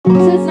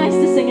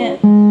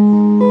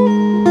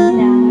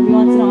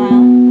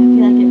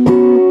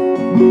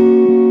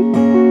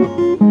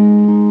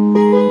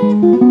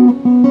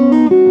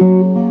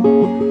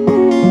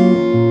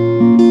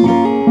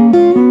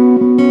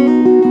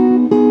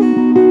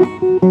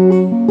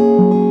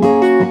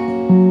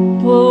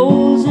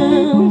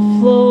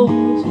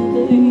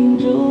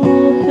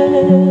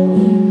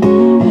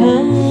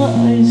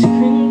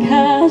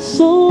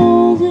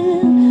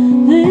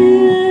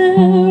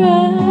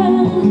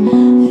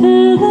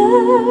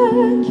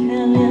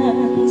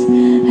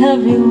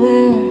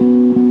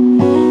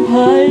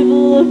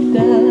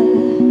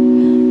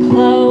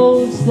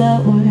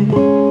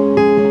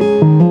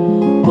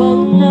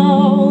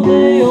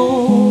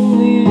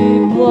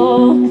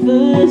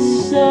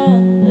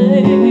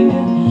gently.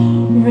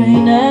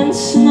 Rain and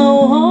snow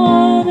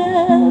on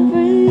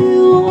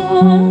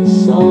everyone.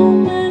 So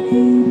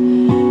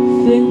many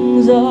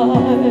things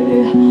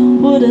I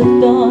would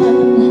have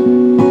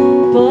done,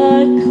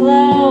 but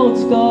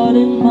clouds got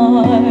in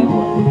my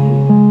way.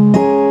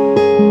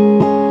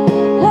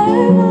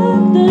 I've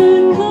looked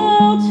at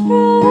clouds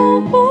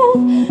from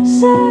both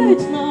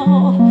sides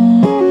now,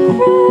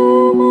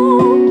 from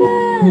up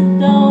and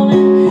down,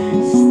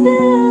 and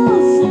still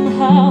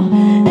somehow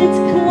it's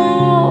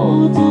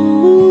clouds,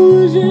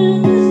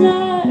 illusions I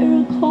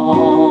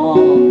recall.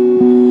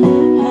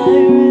 I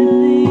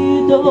really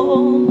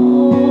don't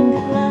know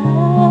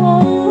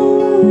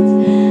clouds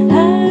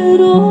at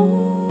all.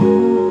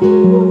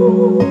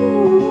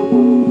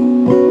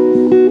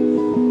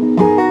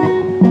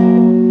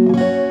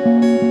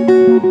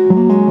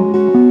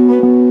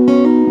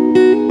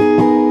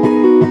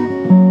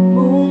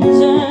 Moons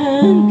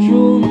and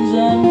drones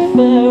and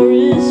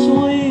Ferris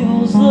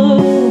wheels, the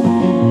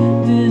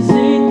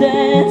dizzy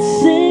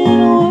dancing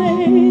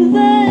way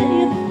that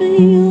you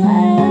feel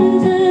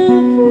as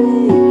every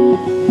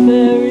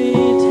fairy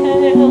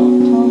tale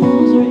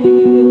comes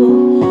real.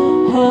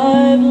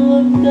 I've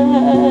looked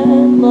at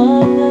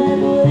love that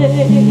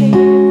way,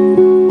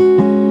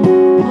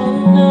 but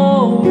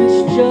now it's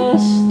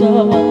just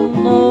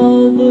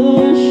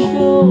another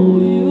show.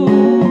 You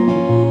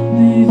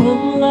leave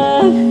them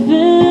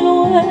laughing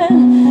when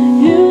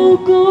you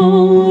go,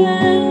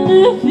 and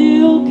if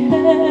you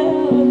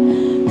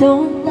care,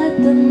 don't let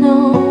them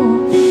know.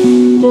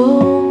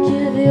 Don't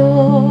give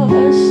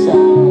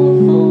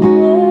yourself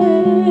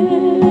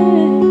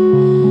away.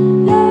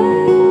 I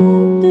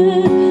looked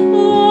at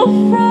love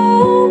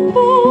from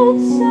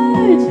both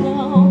sides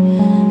now,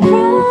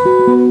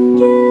 from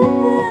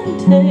give and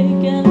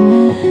take, and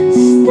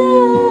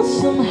still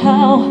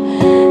somehow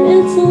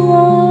it's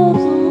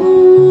love's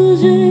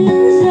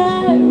illusions I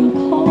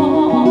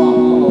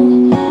recall.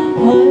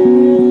 I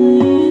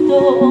really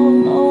don't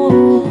know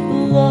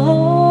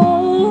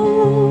love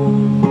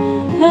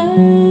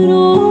at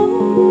all.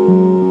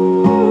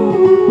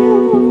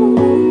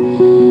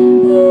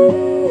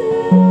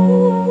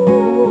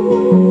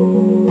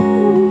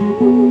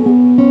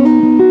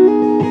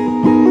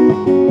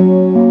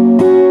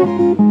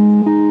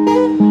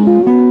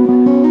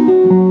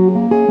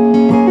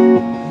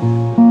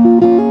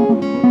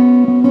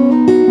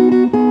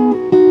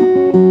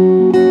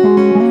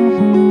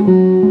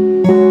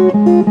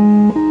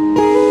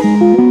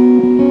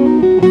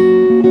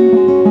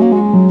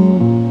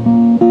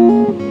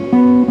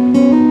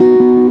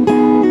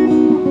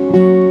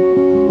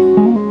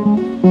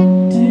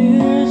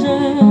 Tears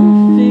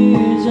and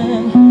fears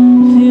and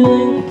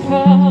feeling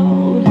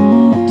proud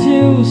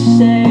to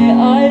say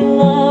I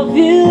love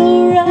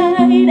you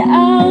right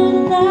out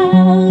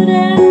loud,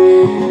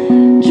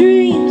 and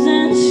dreams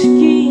and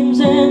schemes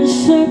and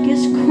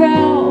circus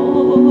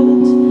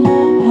crowds.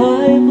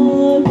 I've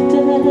looked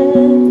at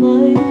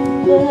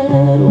life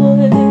that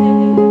way,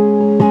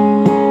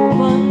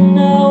 but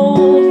now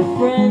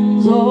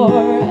friends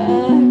are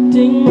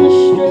acting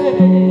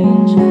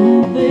strange.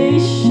 They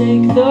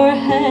shake their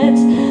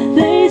heads,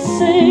 they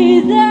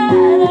say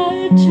that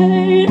I've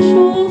changed.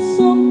 Well,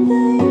 some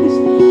things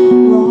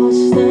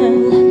lost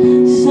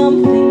and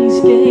some things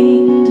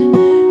gained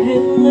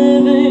in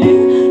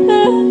living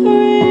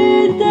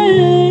every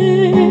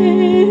day.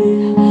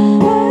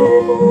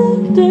 I've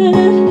looked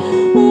at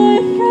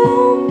life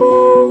from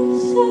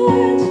both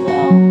sides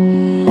now,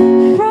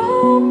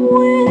 from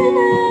win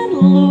and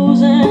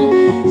lose,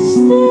 and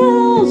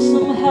still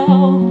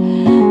somehow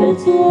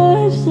it's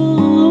life's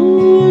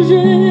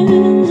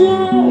illusions I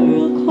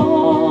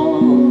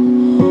recall.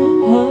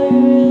 I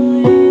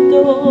really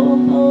don't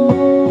know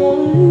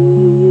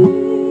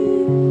life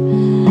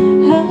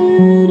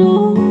at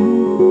all.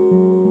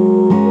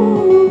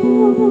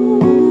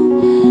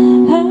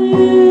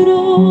 At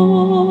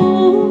all.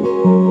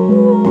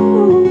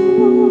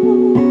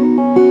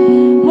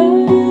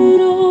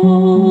 At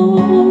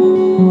all.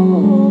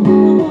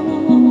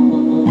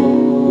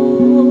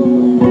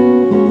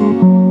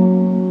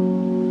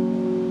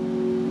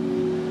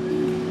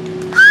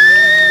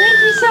 Thank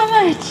you so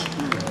much.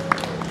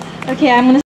 Okay, I'm gonna